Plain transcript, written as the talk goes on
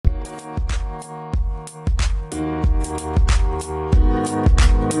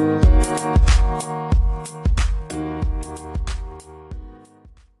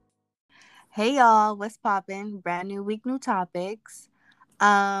Hey y'all, what's poppin'? Brand new week, new topics.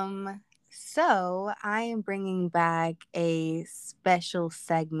 So I am bringing back a special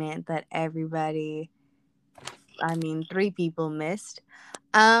segment that three people missed.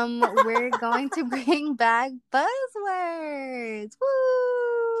 We're going to bring back buzzwords. Woo!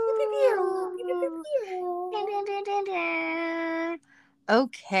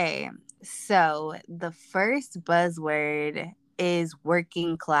 Okay, so the first buzzword is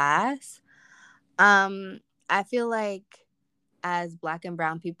working class. Um, I feel like as black and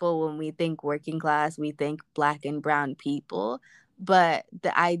brown people, when we think working class, we think black and brown people. But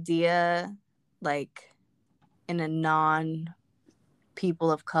the idea, like in a non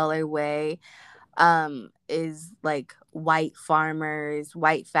people of color way, is like white farmers,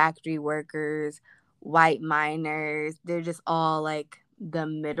 white factory workers, white miners. They're just all like the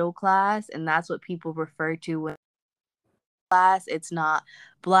middle class, and that's what people refer to when class. It's not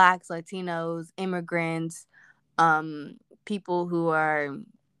blacks, Latinos, immigrants, people who are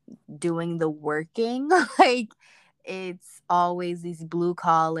doing the working. Like it's always these blue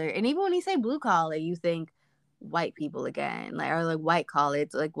collar, and even when you say blue collar, you think white people again, like, or like white collar.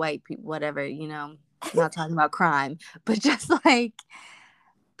 It's like white people, whatever, not talking about crime, but just like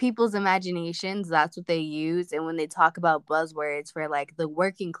people's imaginations, that's what they use. And when they talk about buzzwords for like the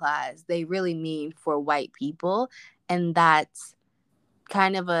working class, they really mean for white people. And that's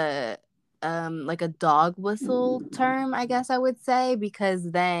kind of a like a dog whistle term, I guess I would say,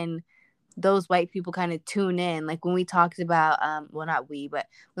 because then those white people kind of tune in. Like when we talked about well, not we, but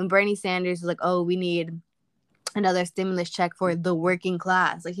when Bernie Sanders was like, oh, we need another stimulus check for the working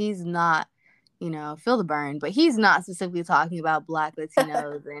class, like he's not, feel the burn, but he's not specifically talking about black,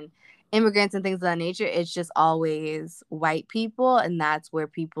 Latinos and immigrants and things of that nature. It's just always white people, and that's where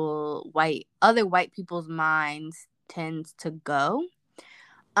other white people's minds tends to go.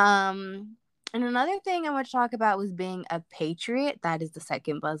 um, and another thing I want to talk about was being a patriot. That is the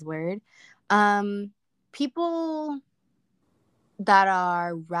second buzzword. People that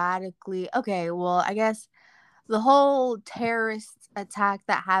are radically okay. Well, I guess the whole terrorist attack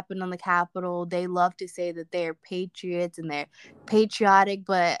that happened on the Capitol, they love to say that they're patriots and they're patriotic,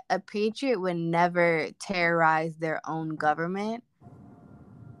 but a patriot would never terrorize their own government.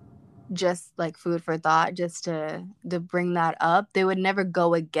 Just like food for thought, just to bring that up. They would never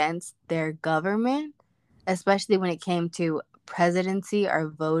go against their government, especially when it came to presidency or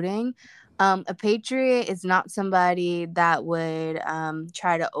voting. A patriot is not somebody that would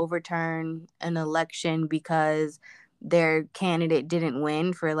try to overturn an election because their candidate didn't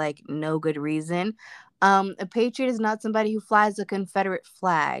win for like no good reason. A patriot is not somebody who flies a Confederate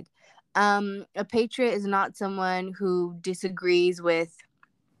flag. A patriot is not someone who disagrees with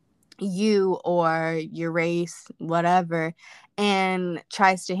you or your race, whatever, and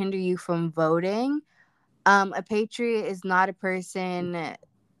tries to hinder you from voting. A patriot is not a person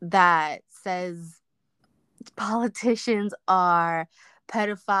that says politicians are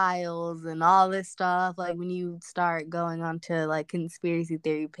pedophiles and all this stuff. Like when you start going onto like conspiracy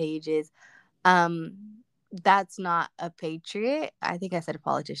theory pages, um, that's not a patriot. I think I said a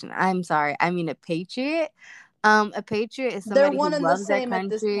politician. I'm sorry. I mean a patriot. A patriot is They're somebody who one and the loves their same at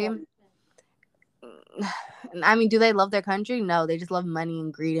this country. point. I mean, do they love their country? No, they just love money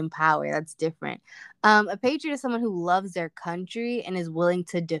and greed and power. That's different. A patriot is someone who loves their country and is willing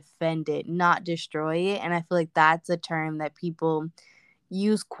to defend it, not destroy it. And I feel like that's a term that people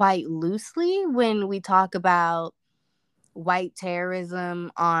use quite loosely when we talk about white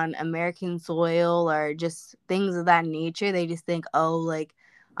terrorism on American soil or just things of that nature. They just think, oh, like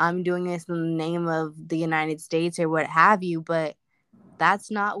I'm doing this in the name of the United States or what have you. But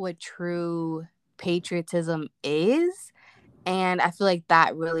that's not what true patriotism is. And I feel like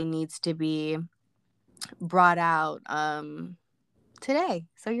that really needs to be brought out today.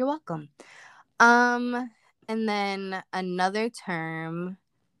 So you're welcome. And then another term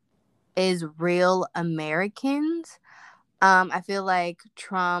is real Americans. I feel like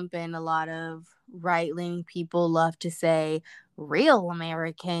Trump and a lot of right leaning people love to say real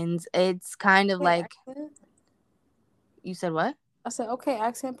Americans. It's kind of Okay, like, accent. you said what? I said, okay,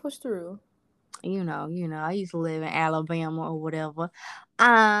 accent push through. I used to live in Alabama or whatever.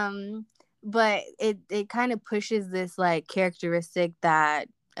 Um, but it kind of pushes this like characteristic that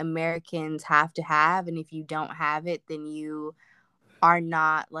Americans have to have, and if you don't have it, then you are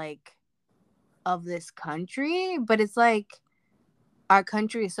not like of this country. But it's like our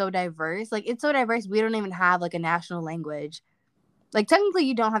country is so diverse. Like it's so diverse, we don't even have like a national language. Like technically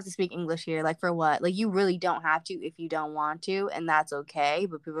you don't have to speak English here. Like for what? Like you really don't have to if you don't want to, and that's okay.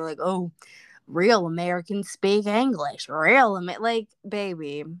 But people are like, oh, real Americans speak English. Like,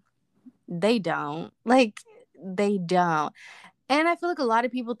 baby, They don't. Like, they don't. And I feel like a lot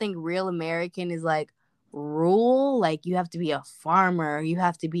of people think real American is like rural, like you have to be a farmer, or you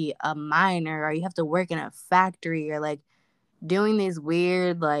have to be a miner, or you have to work in a factory, or like doing these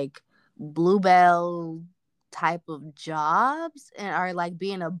weird like bluebell type of jobs, and are like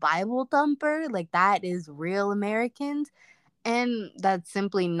being a Bible thumper. Like that is real Americans. And that's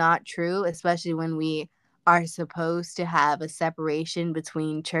simply not true, especially when we are supposed to have a separation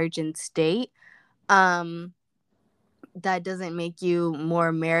between church and state. Um, that doesn't make you more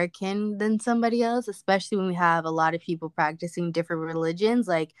American than somebody else, especially when we have a lot of people practicing different religions.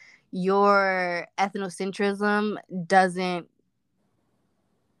 Like your ethnocentrism doesn't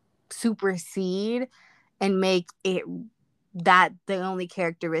supersede and make it that the only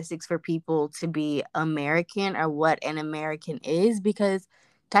characteristics for people to be American are what an American is, because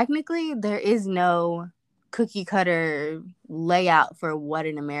technically there is no cookie cutter layout for what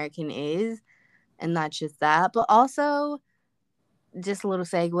an American is. And not just that, but also just a little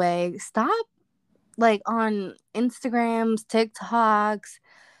segue. Stop like on Instagrams, TikToks,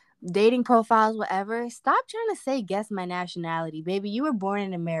 dating profiles, whatever. Stop trying to say guess my nationality, baby. You were born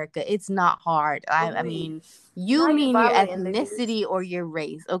in America. It's not hard. I Wait, mean, now you you're mean your violating niggas. ethnicity or your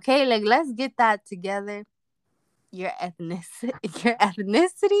race, okay? Like let's get that together. Your ethnicity, your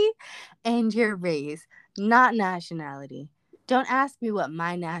ethnicity, and your race, not nationality. Don't ask me what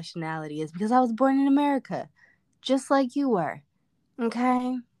my nationality is because I was born in America, just like you were.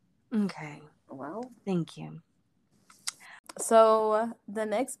 Okay. Okay. Well, Thank you. so the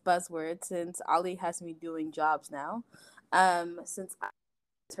next buzzword, since Ali has me doing jobs now, since I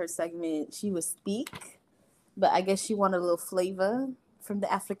her segment, she would speak, but I guess she wanted a little flavor from the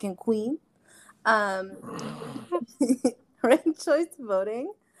African queen. Um, Ranked choice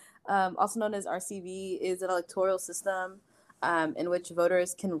voting, also known as RCV, is an electoral system in which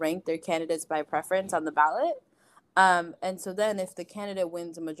voters can rank their candidates by preference on the ballot. And so then, if the candidate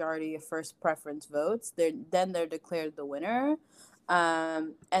wins a majority of first preference votes, they're declared the winner.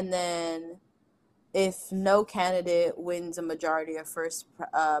 And then, if no candidate wins a majority of first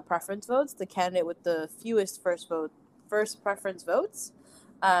preference votes, the candidate with the fewest first preference votes,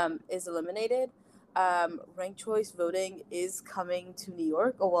 is eliminated. Ranked choice voting is coming to New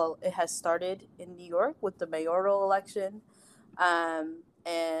York. Oh, well, it has started in New York with the mayoral election.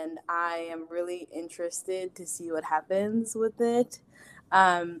 And I am really interested to see what happens with it.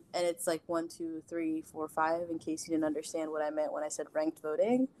 And it's like 1, 2, 3, 4, 5, in case you didn't understand what I meant when I said ranked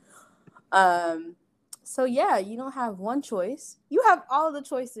voting. Um, so yeah, you don't have one choice. You have all the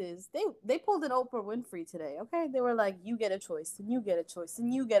choices. They pulled an Oprah Winfrey today. Okay, they were like, you get a choice, and you get a choice,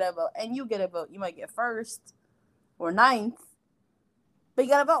 and you get a vote, and you get a vote. You might get first or ninth, but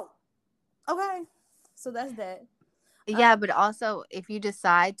you got to vote. Okay, so that's that. Yeah, but also if you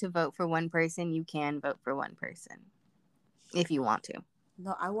decide to vote for one person, you can vote for one person if you want to.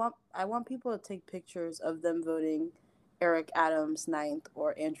 No, I want people to take pictures of them voting Eric Adams ninth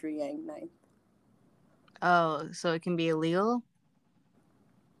or Andrew Yang ninth. Oh, so it can be illegal?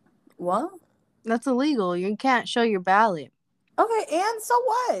 What? That's illegal. You can't show your ballot. Okay, and so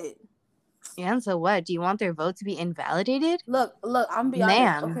what? And so what? Do you want their vote to be invalidated? Look, I'm gonna be honest.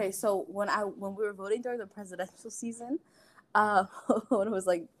 Ma'am. Okay, so when we were voting during the presidential season, when it was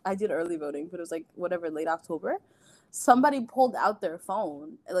like I did early voting, but it was like whatever late October, somebody pulled out their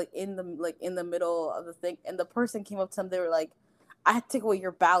phone like in the middle of the thing, and the person came up to them. They were like, "I had to take away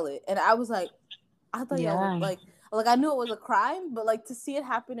your ballot," and I was like, "I thought y'all were Yeah. like I knew it was a crime, but like to see it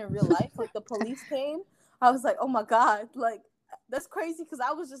happen in real life, like the police came, I was like, oh my god, like that's crazy because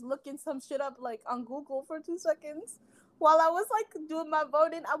I was just looking some shit up like on Google for 2 seconds while I was like doing my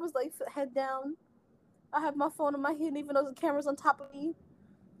voting. I was like head down. I have my phone in my hand, even though the camera's on top of me.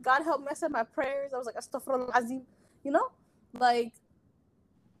 God help me. I said my prayers. I was like, astaghfirullah, you know, like.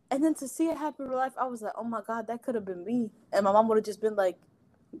 And then to see it happen in real life, I was like, oh my god, that could have been me. And my mom would have just been like,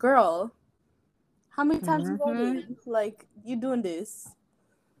 girl, how many times you Mm-hmm. voting? Like you doing this?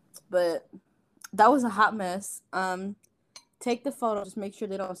 But that was a hot mess. Take the photo. Just make sure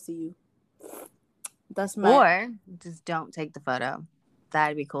they don't see you. That's my. Or just don't take the photo.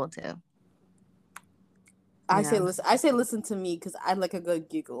 That'd be cool too. I You say know? listen. I say listen to me because I like a good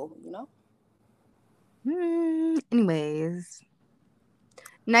giggle. You know. Anyways,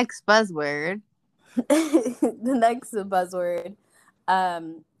 next buzzword. The next buzzword,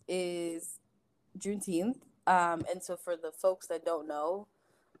 is Juneteenth. And so for the folks that don't know,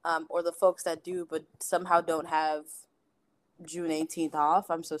 or the folks that do but somehow don't have June 18th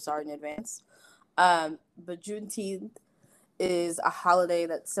off, I'm so sorry in advance. But Juneteenth is a holiday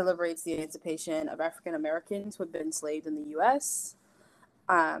that celebrates the emancipation of African Americans who have been enslaved in the U.S.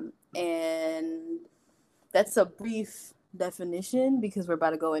 And that's a brief definition because we're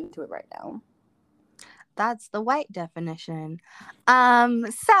about to go into it right now. That's the white definition.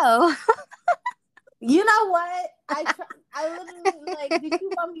 So You know what? I literally like. Did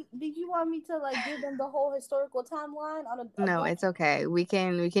you want me to like give them the whole historical timeline on a no, black? it's okay. We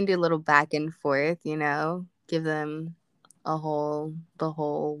can do a little back and forth, give them the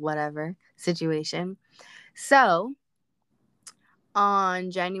whole whatever situation. So, on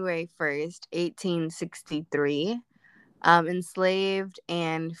January 1st, 1863, enslaved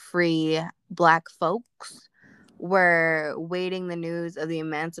and free Black folks were waiting the news of the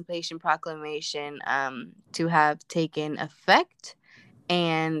Emancipation Proclamation to have taken effect.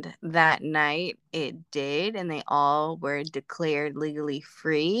 And that night it did, and they all were declared legally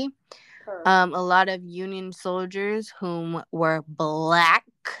free. A lot of Union soldiers whom were Black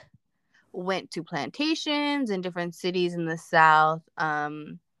went to plantations in different cities in the South,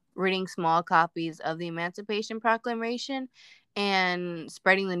 reading small copies of the Emancipation Proclamation and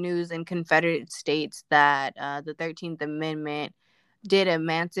spreading the news in Confederate states that the 13th Amendment did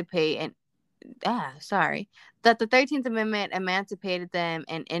emancipate and that the 13th Amendment emancipated them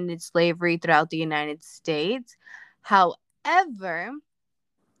and ended slavery throughout the United States. However,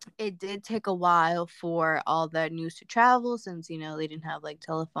 it did take a while for all that news to travel since, they didn't have like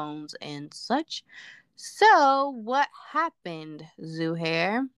telephones and such. So, what happened,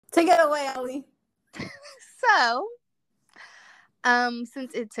 Zuhair? Take it away, Ali. So,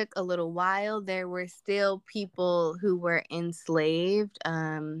 since it took a little while, there were still people who were enslaved.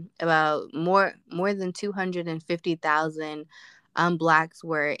 About more than 250,000 Blacks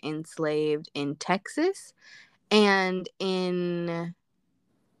were enslaved in Texas. And in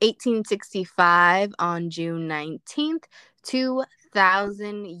 1865, on June 19th,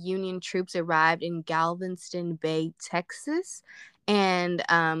 2,000 Union troops arrived in Galveston Bay, Texas, and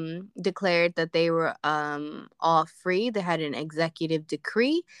declared that they were all free. They had an executive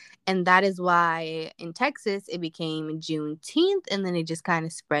decree, and that is why in Texas it became Juneteenth, and then it just kind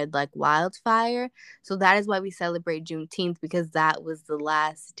of spread like wildfire. So that is why we celebrate Juneteenth, because that was the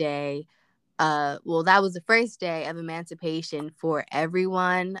last day. That was the first day of emancipation for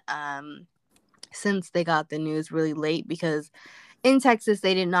everyone, since they got the news really late, because in Texas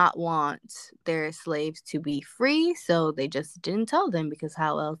they did not want their slaves to be free, so they just didn't tell them, because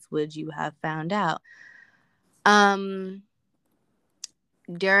how else would you have found out?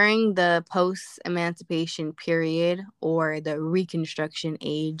 During the post-emancipation period, or the Reconstruction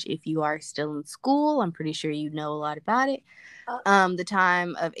age, if you are still in school, I'm pretty sure you know a lot about it. The time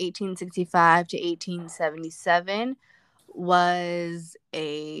of 1865 to 1877 was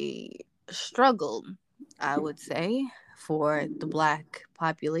a struggle, I would say, for the Black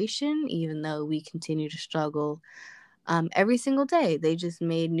population, even though we continue to struggle every single day. They just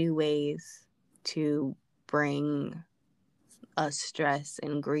made new ways to bring us stress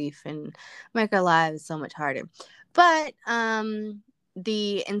and grief and make our lives so much harder. But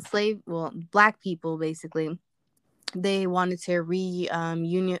the enslaved, Black people, basically, they wanted to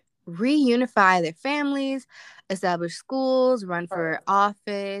reunify their families, establish schools, run for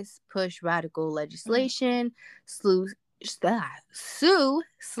office, push radical legislation, sue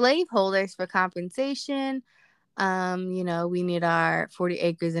slaveholders for compensation. We need our 40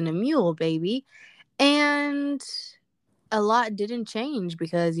 acres and a mule, baby. And a lot didn't change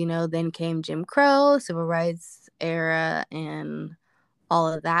because, then came Jim Crow, civil rights era, and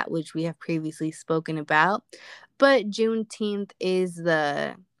all of that, which we have previously spoken about. But Juneteenth is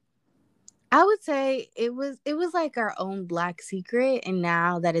I would say it was like our own Black secret, and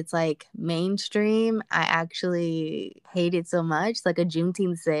now that it's like mainstream, I actually hate it so much. Like a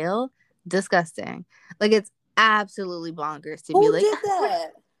Juneteenth sale, disgusting. Like it's absolutely bonkers to be like, who did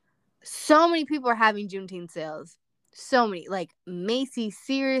that? So many people are having Juneteenth sales. So many, like Macy's,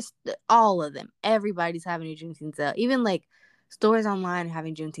 Sears, all of them. Everybody's having a Juneteenth sale. Even like stores online are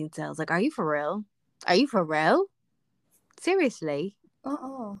having Juneteenth sales. Like, are you for real? Are you for real? Seriously?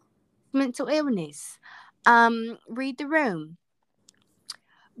 Mental illness. Read the room.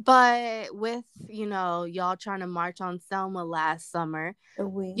 But with, y'all trying to march on Selma last summer,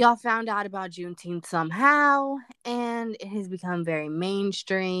 y'all found out about Juneteenth somehow, and it has become very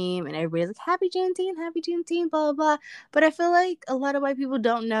mainstream, and everybody's like, happy Juneteenth, blah, blah, blah. But I feel like a lot of white people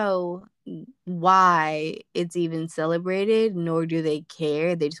don't know why it's even celebrated, nor do they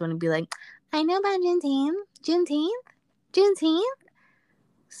care. They just want to be like, I know about Juneteenth.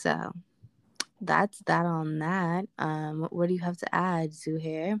 So that's that on that. What do you have to add,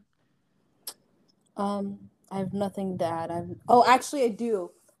 Zuhair? I have nothing to add. Actually, I do.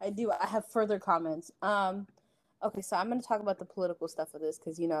 I have further comments. Okay, so I'm going to talk about the political stuff of this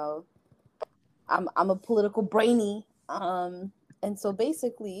because, you know, I'm a political brainy. And so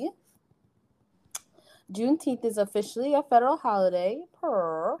basically, Juneteenth is officially a federal holiday.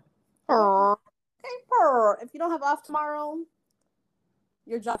 Purr. Okay, purr. If you don't have off tomorrow,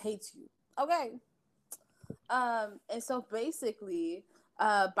 your job hates you. Okay. And so basically,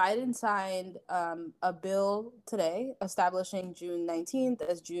 Biden signed a bill today establishing June 19th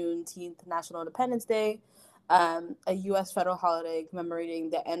as Juneteenth National Independence Day, a U.S. federal holiday commemorating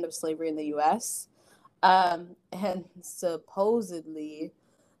the end of slavery in the U.S. And supposedly,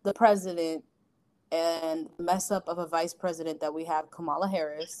 the president and mess up of a vice president that we have, Kamala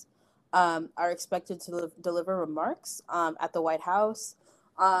Harris, are expected to deliver remarks at the White House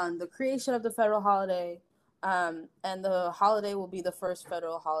on the creation of the federal holiday. And the holiday will be the first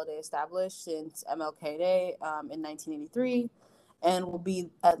federal holiday established since MLK Day in 1983, and will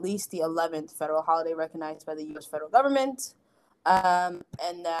be at least the 11th federal holiday recognized by the U.S. federal government. And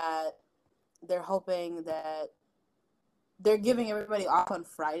that they're hoping that they're giving everybody off on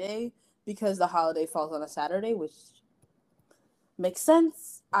Friday because the holiday falls on a Saturday, which makes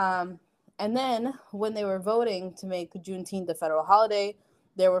sense. And then when they were voting to make Juneteenth a federal holiday,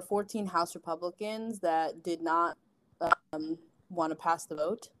 there were 14 House Republicans that did not want to pass the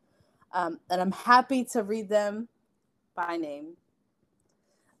vote. And I'm happy to read them by name.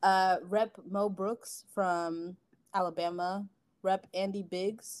 Rep. Mo Brooks from Alabama, Rep. Andy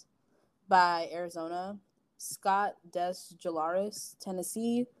Biggs by Arizona, Scott DesJalares,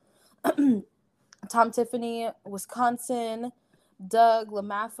 Tennessee, Tom Tiffany, Wisconsin, Doug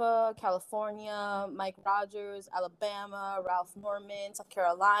LaMaffa, California, Mike Rogers, Alabama, Ralph Norman, South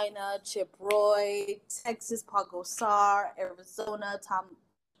Carolina, Chip Roy, Texas, Paul Gosar, Arizona, Tom.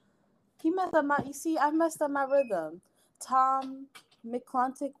 He messed up my. You see, I messed up my rhythm. Tom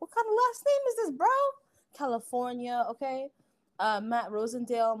McClintock. What kind of last name is this, bro? California, okay. Matt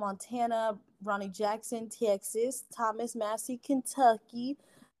Rosendale, Montana. Ronnie Jackson, Texas. Thomas Massey, Kentucky.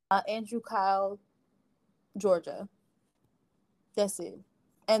 Andrew Kyle, Georgia. That's it.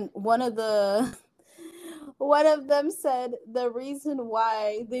 And one of them said the reason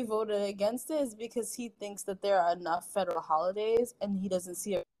why they voted against it is because he thinks that there are enough federal holidays and he doesn't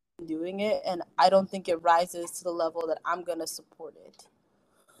see it doing it, and I don't think it rises to the level that I'm gonna support it.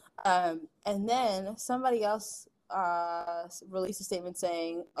 And then somebody else released a statement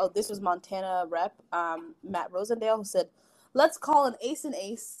saying, oh, this was Montana Rep. Matt Rosendale, who said, let's call an ace an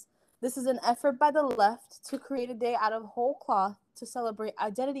ace. This is an effort by the left to create a day out of whole cloth to celebrate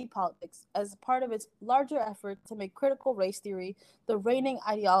identity politics as part of its larger effort to make critical race theory the reigning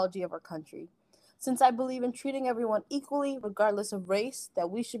ideology of our country. Since I believe in treating everyone equally, regardless of race,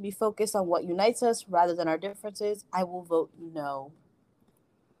 that we should be focused on what unites us rather than our differences, I will vote no.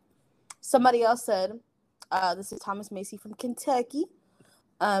 Somebody else said, this is Thomas Macy from Kentucky.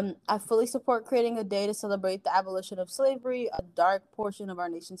 I fully support creating a day to celebrate the abolition of slavery, a dark portion of our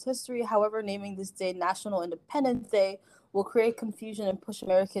nation's history. However, naming this day National Independence Day will create confusion and push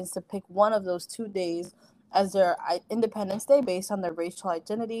Americans to pick one of those 2 days as their Independence Day based on their racial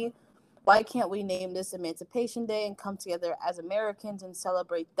identity. Why can't we name this Emancipation Day and come together as Americans and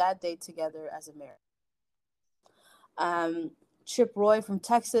celebrate that day together as Americans? Chip Roy from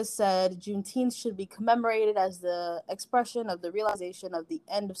Texas said Juneteenth should be commemorated as the expression of the realization of the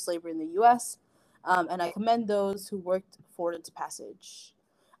end of slavery in the U.S., and I commend those who worked for its passage.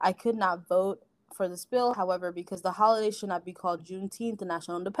 I could not vote for this bill, however, because the holiday should not be called Juneteenth, the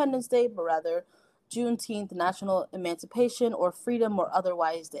National Independence Day, but rather Juneteenth, National Emancipation or Freedom or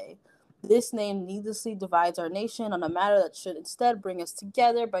Otherwise Day. This name needlessly divides our nation on a matter that should instead bring us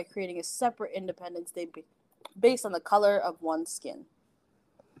together by creating a separate Independence Day based on the color of one's skin.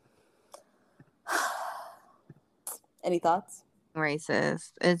 Any thoughts?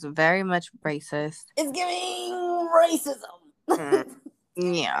 Racist. It's very much racist. It's giving racism.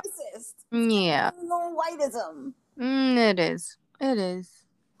 Yeah. Racist. Yeah. No whiteism. It is. It is.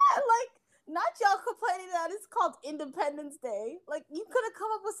 Like, not y'all complaining that it's called Independence Day. Like, you could have come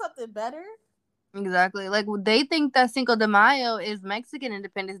up with something better. Exactly. Like, they think that Cinco de Mayo is Mexican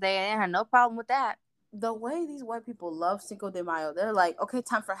Independence Day, and they have no problem with that. The way these white people love Cinco de Mayo, they're like, okay,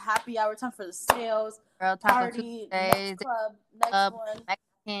 time for happy hour, time for the sales, Girl, party, next club, next one.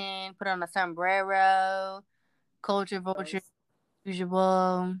 Mexican, put on a sombrero, culture vulture,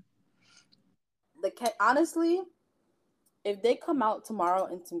 usual. Honestly, if they come out tomorrow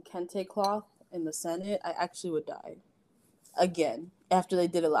in some kente cloth in the Senate, I actually would die. Again, after they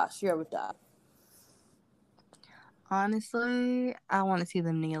did it last year, I would die. Honestly, I want to see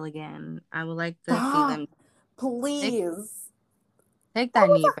them kneel again. I would like to see them. Please. Take that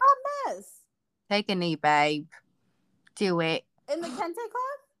knee. That was a hot mess. Take a knee, babe. Do it. in the kente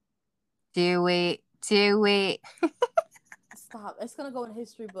cloth? Do it. Do it. Stop. It's gonna go in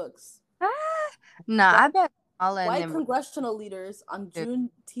history books. No, I bet Kamala and White them. congressional leaders on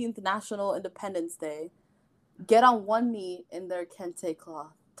Juneteenth National Independence Day get on one knee in their kente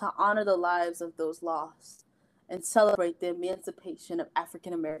cloth to honor the lives of those lost and celebrate the emancipation of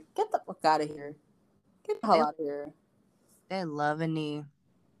African Americans. Get the fuck out of here. Get the hell out of here. They love a knee.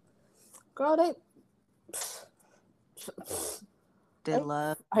 Girl, they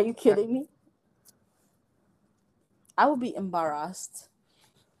love. Are you kidding me? I would be embarrassed.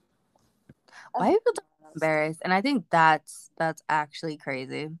 White people don't get embarrassed, and I think that's actually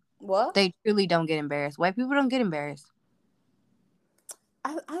crazy. What? They truly don't get embarrassed. White people don't get embarrassed.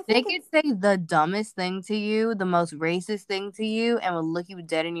 I They think can say the dumbest thing to you, the most racist thing to you, and will look you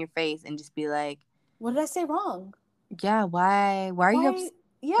dead in your face and just be like, what did I say wrong? Yeah, why are you upset?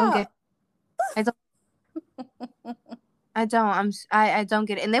 Yeah. I don't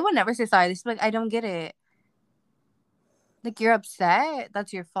get it. And they would never say sorry. They just be like, I don't get it. Like, you're upset?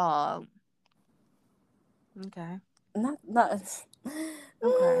 That's your fault. Okay. Not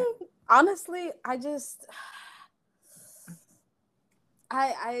Okay. Honestly, I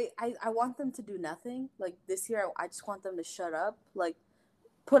want them to do nothing. Like this year, I just want them to shut up. Like,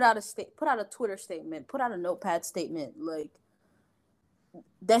 put out a Twitter statement, put out a notepad statement. Like,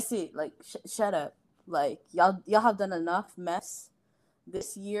 that's it. Like, shut up. Like, y'all have done enough mess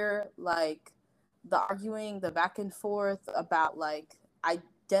this year. Like, the arguing, the back and forth about like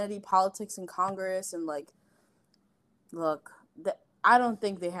identity politics in Congress, and like, look, I don't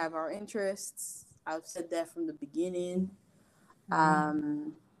think they have our interests. I've said that from the beginning. I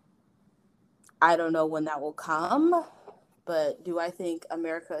don't know when that will come, but do I think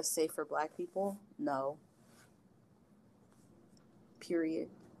America is safe for Black people? No. Period.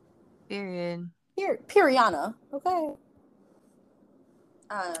 Periana. Okay.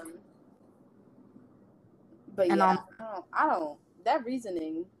 But and yeah, I don't. That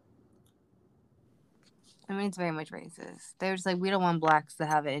reasoning. I mean, it's very much racist. They're just like, we don't want Blacks to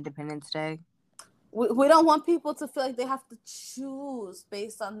have an Independence Day. We don't want people to feel like they have to choose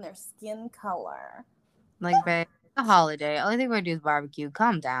based on their skin color. Like, babe, it's a holiday. Only thing we're gonna do is barbecue.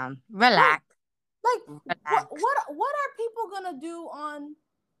 Calm down. Relax. Like relax. What are people gonna do on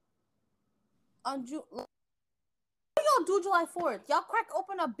June? What are y'all do July 4th? Y'all crack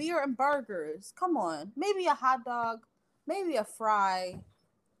open a beer and burgers. Come on. Maybe a hot dog. Maybe a fry.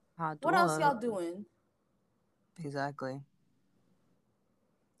 What else y'all doing? Exactly.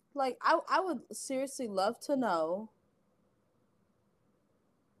 Like, I would seriously love to know.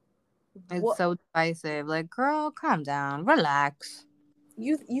 It's so divisive. Like, girl, calm down. Relax.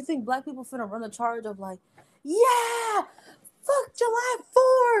 You think Black people finna run the charge of like, yeah, fuck July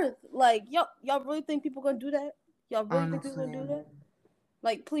 4th? Like, y'all really think people gonna do that? Y'all really think people gonna do that?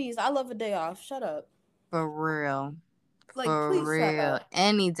 Like, please, I love a day off. Shut up. For real. Like, please shut up.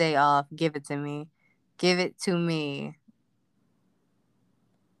 Any day off, give it to me. Give it to me.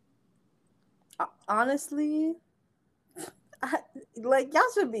 Honestly, like, y'all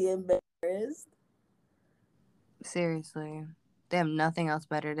should be embarrassed. Seriously. They have nothing else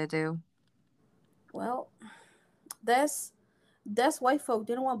better to do. Well, that's white folk.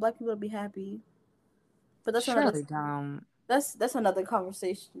 They don't want Black people to be happy. But that's surely don't. That's another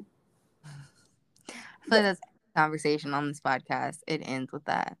conversation. I feel like that's a conversation on this podcast. It ends with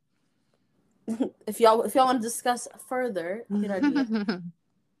that. If y'all want to discuss further, hit our DM.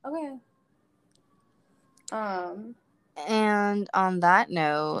 Okay. And on that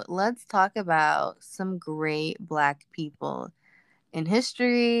note, let's talk about some great Black people in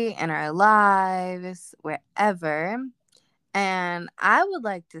history, in our lives, wherever. And I would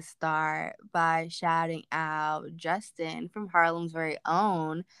like to start by shouting out Justin from Harlem's Very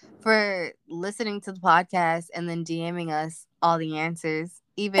Own for listening to the podcast and then DMing us all the answers,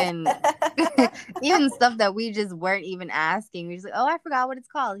 even stuff that we just weren't even asking. We just like, oh, I forgot what it's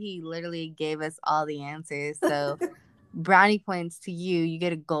called. He literally gave us all the answers. So brownie points to you. You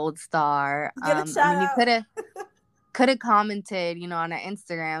get a gold star. Get a shout out. You could have commented, on our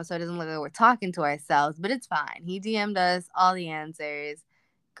Instagram so it doesn't look like we're talking to ourselves, but it's fine. He DM'd us all the answers.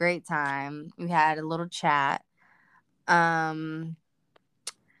 Great time. We had a little chat. I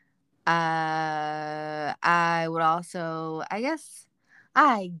would also,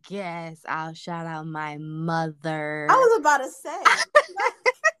 I guess I'll shout out my mother. I was about to say.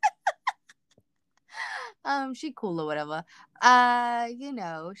 She cool or whatever.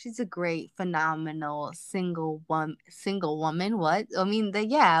 She's a great, phenomenal single woman. What? I mean,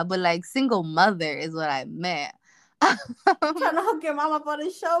 but like single mother is what I meant. Trying to hook your mom up on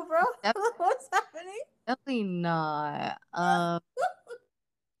the show, bro. Yep. What's happening? Definitely not.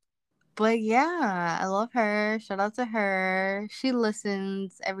 But yeah, I love her. Shout out to her. She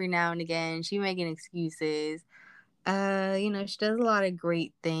listens every now and again. She making excuses. She does a lot of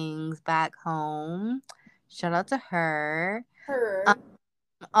great things back home. Shout out to her. Um, Her.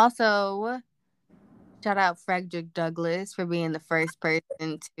 also, shout out Frederick Douglass for being the first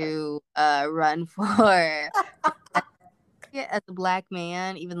person to run for as a black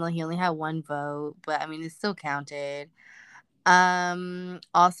man, even though he only had one vote. But I mean, it still counted.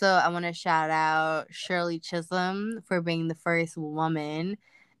 Also, I want to shout out Shirley Chisholm for being the first woman,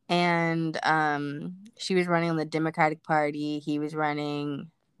 and she was running on the Democratic Party. He was running,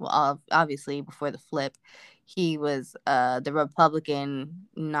 well, obviously before the flip, he was the Republican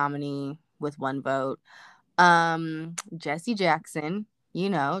nominee with one vote. Jesse Jackson,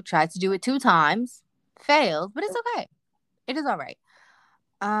 tried to do it 2 times, failed, but it's okay. It is all right.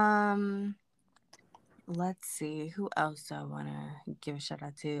 Um, let's see who else I want to give a shout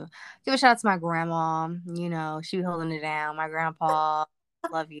out to. Give a shout out to my grandma. She be holding it down. My grandpa,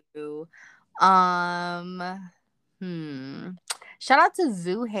 love you. Um, Shout out to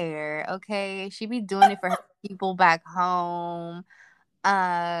Zoo Hair. Okay, she be doing it for her people back home.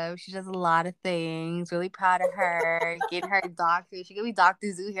 She does a lot of things. Really proud of her. Getting her doctor. She gonna be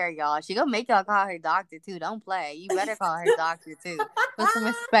Dr. Zoo here, y'all. She gonna make y'all call her doctor too. Don't play. You better call her doctor too. Put some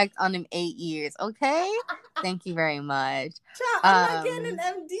respect on them 8 years, okay? Thank you very much. Child, I'm not getting an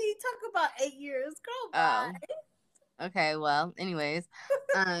MD. Talk about 8 years. Girl, bye. Okay, well, anyways.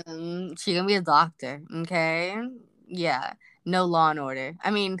 She gonna be a doctor, okay? Yeah. No Law and Order.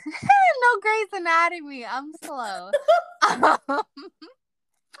 I mean, no Grey's Anatomy. I'm slow.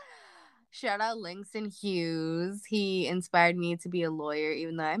 Shout out Langston Hughes. He inspired me to be a lawyer,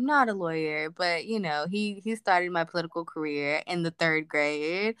 even though I'm not a lawyer. But he started my political career in the 3rd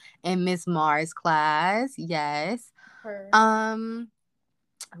grade in Miss Mars class. Yes. Her.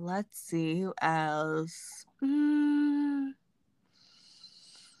 Let's see who else.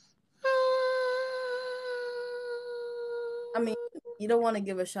 I mean, you don't want to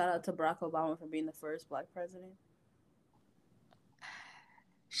give a shout out to Barack Obama for being the first black president.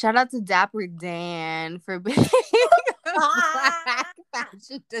 Shout out to Dapper Dan for being a black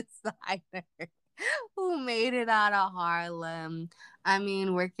fashion designer who made it out of Harlem. I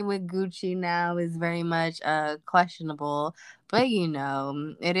mean, working with Gucci now is very much questionable, but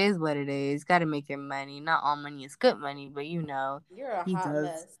it is what it is. Got to make your money. Not all money is good money, but You're a he hot does.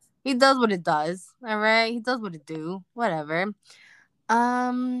 mess. He does what it does. All right, he does what it do. Whatever.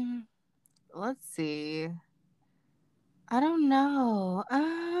 Let's see. I don't know.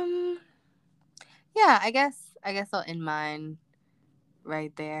 Yeah, I guess I'll end mine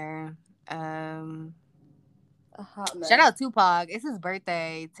right there. Um A hot mess. Shout out Tupac. It's his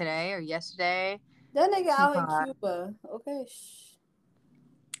birthday today or yesterday. That nigga out in Tupac. Cuba. Okay.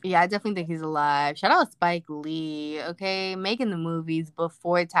 Yeah, I definitely think he's alive. Shout out Spike Lee, okay? Making the movies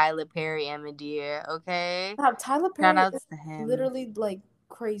before Tyler Perry and Madea, okay? Tyler Shout Perry outs is to him. literally like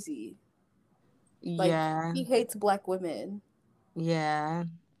crazy. Like Yeah. he hates black women. Yeah.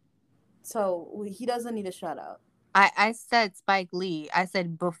 So he doesn't need a shout out. I said Spike Lee. I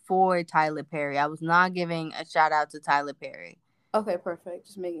said before Tyler Perry. I was not giving a shout out to Tyler Perry. Okay, perfect.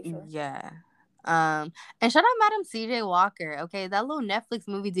 Just making sure. Yeah. And shout out Madam CJ Walker. Okay, that little Netflix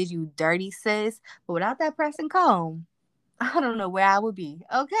movie did you dirty, sis. But without that pressing comb, I don't know where I would be.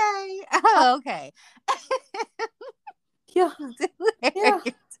 Okay. Okay. Yeah. Yeah.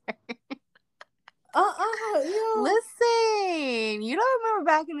 Yeah. Listen, you don't remember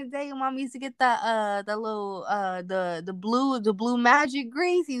back in the day when mom used to get the little the blue magic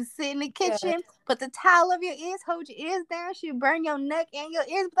grease. You sit in the kitchen, put the towel over your ears, hold your ears down, she'll burn your neck and your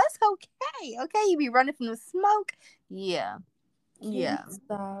ears, but that's okay. Okay, you be running from the smoke. Yeah. Yeah.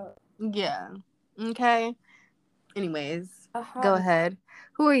 Stop. Yeah. Okay. Anyways, go ahead.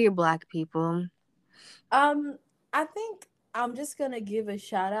 Who are your black people? I think I'm just gonna give a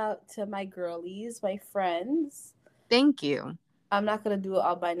shout out to my girlies, my friends. Thank you. I'm not gonna do it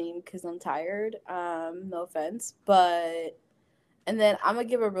all by name because I'm tired. No offense, and then I'm gonna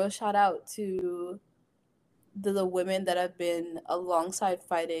give a real shout out to the women that have been alongside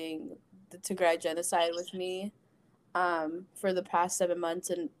fighting the Tigray genocide with me, for the past 7 months,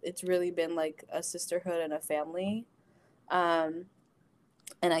 and it's really been like a sisterhood and a family. And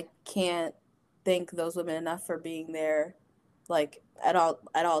I can't thank those women enough for being there, like at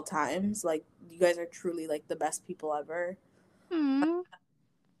all times. Like you guys are truly like the best people ever.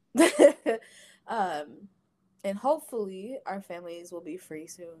 And hopefully our families will be free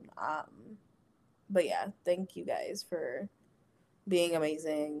soon. But yeah, thank you guys for being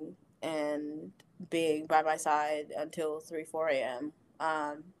amazing. and being by my side until 3-4 a.m.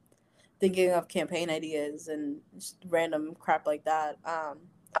 Thinking of campaign ideas and just random crap like that,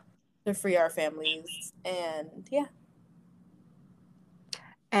 to free our families. And yeah.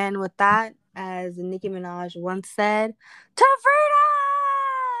 And with that, as Nicki Minaj once said, to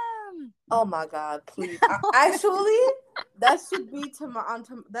freedom. Oh my God! Please, actually, that should be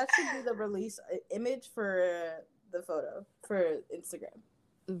that should be the release image for the photo for Instagram.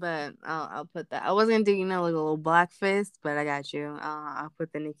 But I'll put that. I was gonna do like a little black fist, but I got you. I'll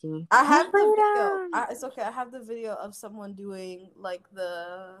put the Nicki. I To have the video. freedom. It's okay. I have the video of someone doing like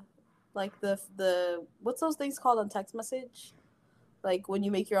the what's those things called on text message, like when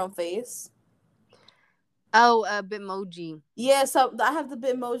you make your own face. Oh, Bitmoji. Yeah, so I have the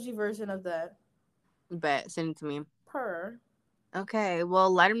Bitmoji version of that. Bet send it to me. Per. Okay,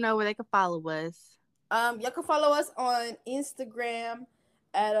 well, let them know where they can follow us. Y'all can follow us on Instagram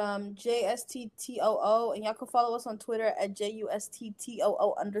at JSTTOO, and y'all can follow us on Twitter at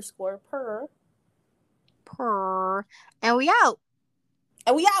JUSTTOO_per. Purr. And we out.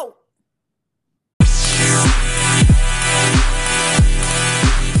 And we out.